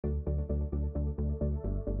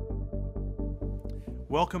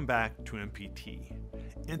Welcome back to MPT.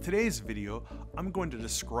 In today's video, I'm going to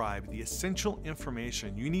describe the essential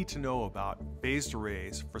information you need to know about phased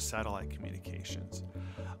arrays for satellite communications.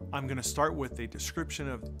 I'm going to start with a description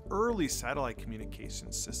of early satellite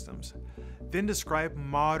communication systems, then describe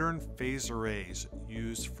modern phased arrays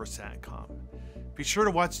used for SatCom. Be sure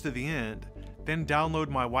to watch to the end, then download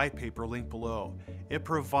my white paper linked below. It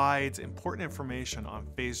provides important information on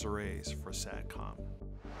phased arrays for SatCom.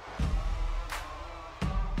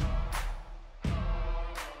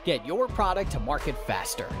 Get your product to market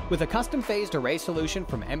faster with a custom phased array solution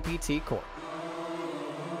from MPT Corp.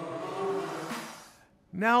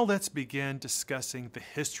 Now let's begin discussing the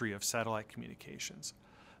history of satellite communications.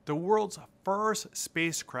 The world's first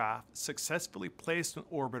spacecraft successfully placed in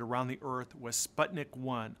orbit around the Earth was Sputnik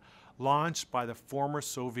 1, launched by the former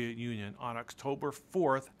Soviet Union on October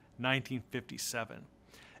 4th, 1957.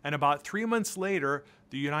 And about 3 months later,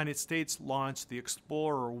 the United States launched the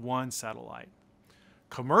Explorer 1 satellite.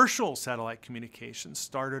 Commercial satellite communications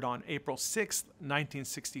started on April 6,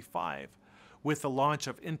 1965, with the launch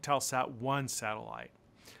of Intelsat 1 satellite.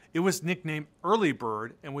 It was nicknamed Early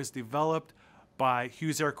Bird and was developed by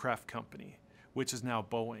Hughes Aircraft Company, which is now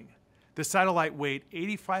Boeing. The satellite weighed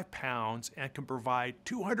 85 pounds and can provide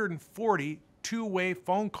 240 two-way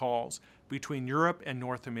phone calls between Europe and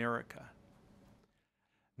North America.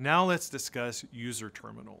 Now let's discuss user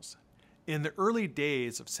terminals. In the early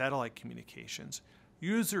days of satellite communications,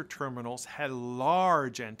 user terminals had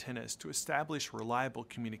large antennas to establish reliable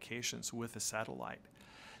communications with the satellite.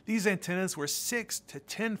 These antennas were 6 to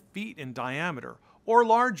 10 feet in diameter or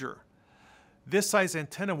larger. This size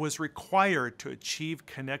antenna was required to achieve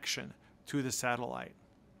connection to the satellite.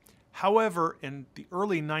 However, in the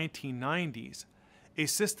early 1990s, a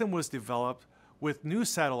system was developed with new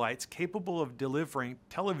satellites capable of delivering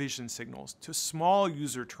television signals to small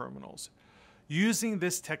user terminals. Using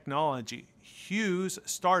this technology, Hughes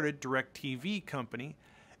started DirecTV Company,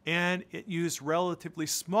 and it used relatively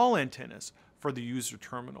small antennas for the user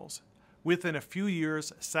terminals. Within a few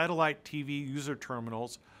years, satellite TV user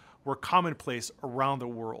terminals were commonplace around the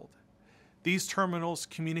world. These terminals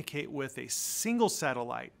communicate with a single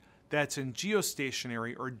satellite that's in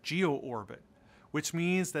geostationary or geo orbit, which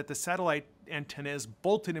means that the satellite antenna is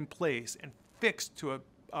bolted in place and fixed to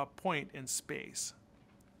a point in space.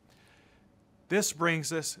 This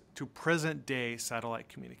brings us to present-day satellite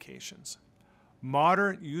communications.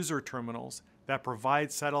 Modern user terminals that provide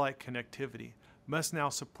satellite connectivity must now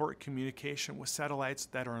support communication with satellites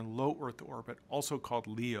that are in low Earth orbit, also called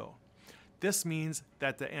LEO. This means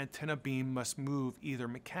that the antenna beam must move either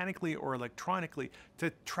mechanically or electronically to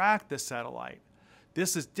track the satellite.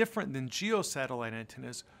 This is different than geosatellite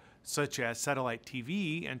antennas, such as satellite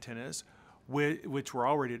TV antennas, which were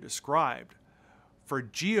already described. For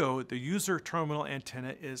GEO, the user terminal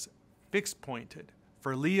antenna is fixed pointed.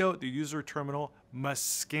 For LEO, the user terminal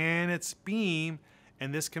must scan its beam,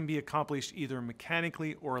 and this can be accomplished either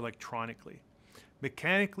mechanically or electronically.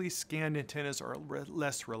 Mechanically scanned antennas are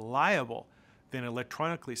less reliable than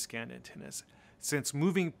electronically scanned antennas, since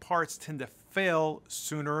moving parts tend to fail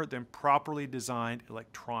sooner than properly designed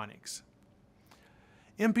electronics.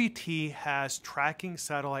 MPT has tracking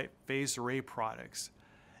satellite phased array products,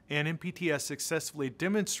 and MPT has successfully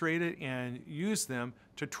demonstrated and used them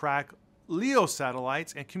to track LEO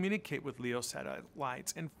satellites and communicate with LEO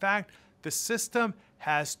satellites. In fact, the system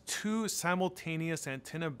has 2 simultaneous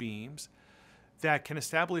antenna beams that can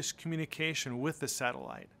establish communication with the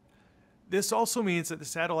satellite. This also means that the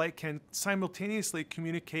satellite can simultaneously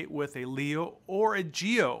communicate with a LEO or a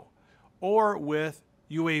GEO, or with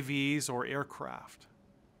UAVs or aircraft.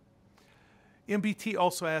 MPT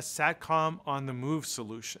also has SatCom on the move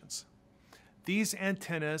solutions. These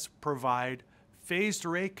antennas provide phased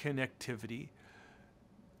array connectivity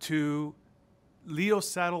to LEO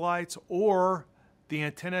satellites, or the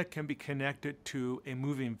antenna can be connected to a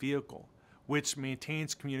moving vehicle, which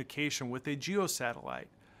maintains communication with a geosatellite.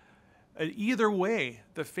 Either way,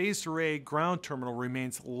 the phased array ground terminal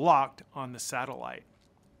remains locked on the satellite.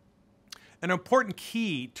 An important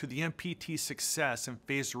key to the MPT success in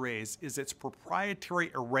phased arrays is its proprietary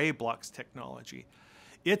array blocks technology.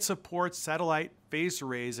 It supports satellite phased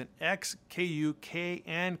arrays in X, Ku, K,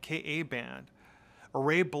 and Ka band.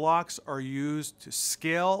 Array blocks are used to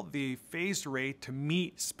scale the phased array to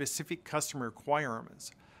meet specific customer requirements.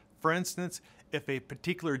 For instance, if a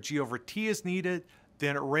particular G over T is needed,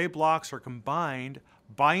 then array blocks are combined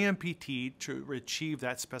by MPT to achieve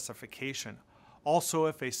that specification. Also,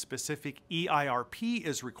 if a specific EIRP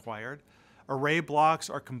is required, array blocks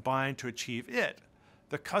are combined to achieve it.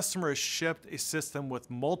 The customer is shipped a system with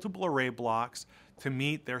multiple array blocks to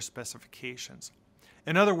meet their specifications.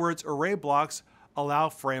 In other words, array blocks allow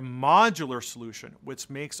for a modular solution, which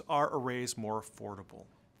makes our arrays more affordable.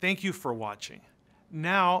 Thank you for watching.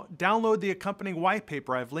 Now, download the accompanying white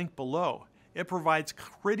paper I've linked below. It provides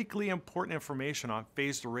critically important information on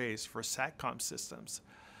phased arrays for SatCom systems,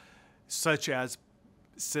 such as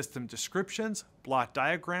system descriptions, block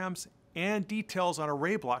diagrams, and details on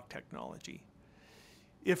array block technology.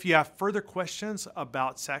 If you have further questions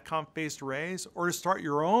about SatCom phased arrays or to start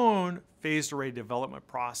your own phased array development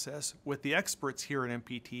process with the experts here at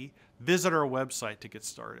MPT, visit our website to get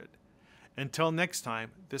started. Until next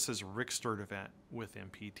time, this is Rick Sturdivant with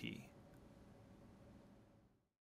MPT.